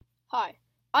Hi,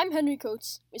 I'm Henry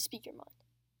Coates with Speak Your Mind.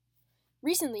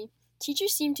 Recently,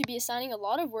 teachers seem to be assigning a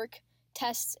lot of work,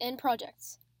 tests, and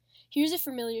projects. Here's a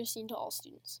familiar scene to all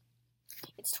students.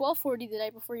 It's 12:40 the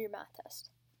night before your math test.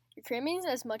 You're cramming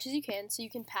as much as you can so you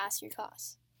can pass your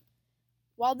class.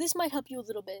 While this might help you a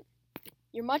little bit,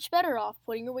 you're much better off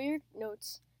putting away your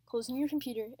notes, closing your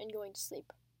computer, and going to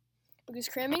sleep. Because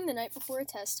cramming the night before a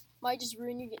test might just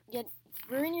ruin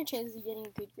your chances of getting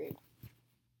a good grade.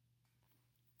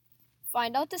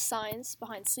 Find out the science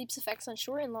behind sleep's effects on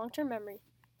short and long-term memory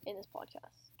in this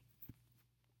podcast.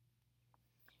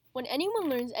 When anyone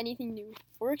learns anything new,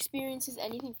 or experiences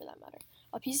anything for that matter,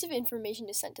 a piece of information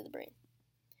is sent to the brain.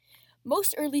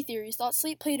 Most early theories thought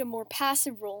sleep played a more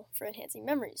passive role for enhancing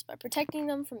memories by protecting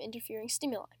them from interfering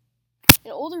stimuli.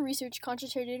 And older research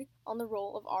concentrated on the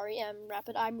role of REM,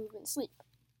 rapid eye movement sleep.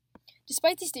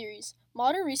 Despite these theories,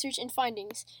 modern research and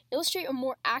findings illustrate a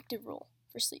more active role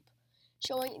for sleep,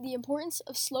 showing the importance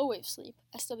of slow-wave sleep,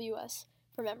 SWS,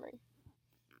 for memory.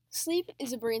 Sleep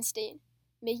is a brain state,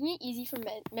 making it easy for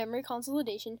memory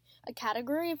consolidation, a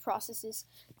category of processes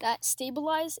that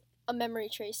stabilize a memory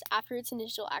trace after its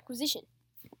initial acquisition,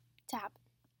 to happen.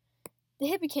 The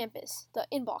hippocampus, the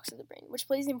inbox of the brain, which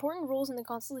plays important roles in the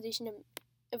consolidation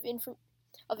of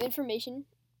information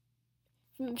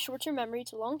from short-term memory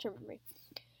to long-term memory,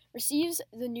 receives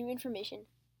the new information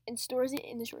and stores it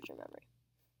in the short-term memory.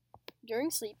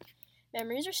 During sleep,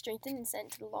 memories are strengthened and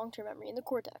sent to the long-term memory in the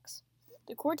cortex.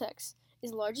 The cortex is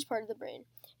the largest part of the brain.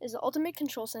 It is the ultimate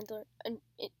control center and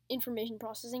information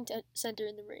processing center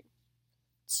in the brain.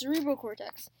 The cerebral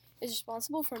cortex is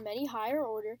responsible for many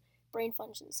higher-order brain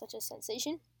functions such as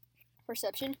sensation,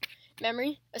 perception,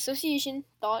 memory, association,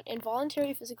 thought, and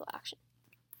voluntary physical action.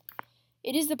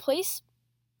 It is the place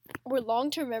where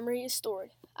long-term memory is stored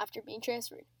after being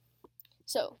transferred.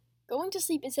 So, going to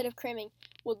sleep instead of cramming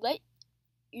will let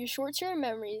your short-term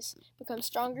memories become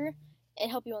stronger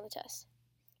and help you on the test.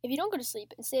 If you don't go to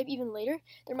sleep and stay up even later,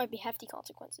 there might be hefty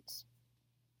consequences.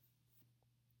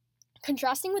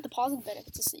 Contrasting with the positive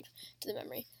benefits of sleep to the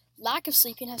memory, lack of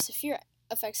sleep can have severe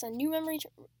effects on new memory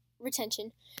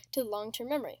retention to the long-term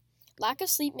memory. Lack of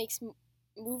sleep makes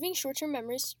moving short-term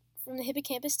memories from the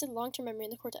hippocampus to the long-term memory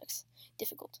in the cortex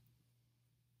difficult.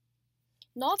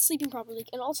 Not sleeping properly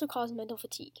can also cause mental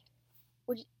fatigue,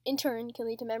 which in turn can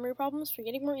lead to memory problems,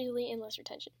 forgetting more easily, and less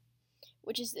retention,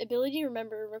 which is the ability to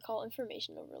remember and recall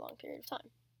information over a long period of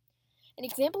time. An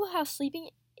example of how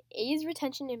sleeping aids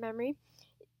retention and memory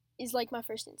is like my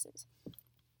first instance.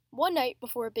 One night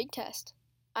before a big test,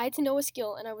 I had to know a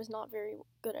skill and I was not very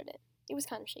good at it. It was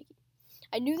kind of shaky.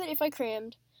 I knew that if I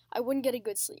crammed, I wouldn't get a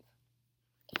good sleep.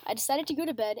 I decided to go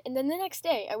to bed, and then the next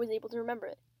day I was able to remember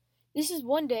it. This is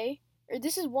one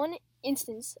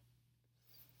instance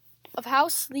of how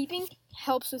sleeping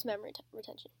helps with memory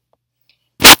retention.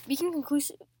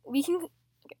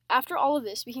 After all of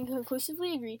this, we can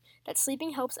conclusively agree that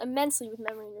sleeping helps immensely with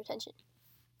memory and retention.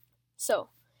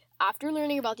 So, after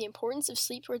learning about the importance of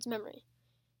sleep towards memory,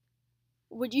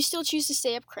 would you still choose to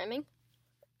stay up cramming?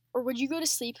 Or would you go to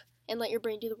sleep and let your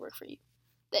brain do the work for you?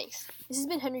 Thanks. This has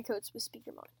been Henry Coates with Speak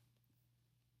Your Mind.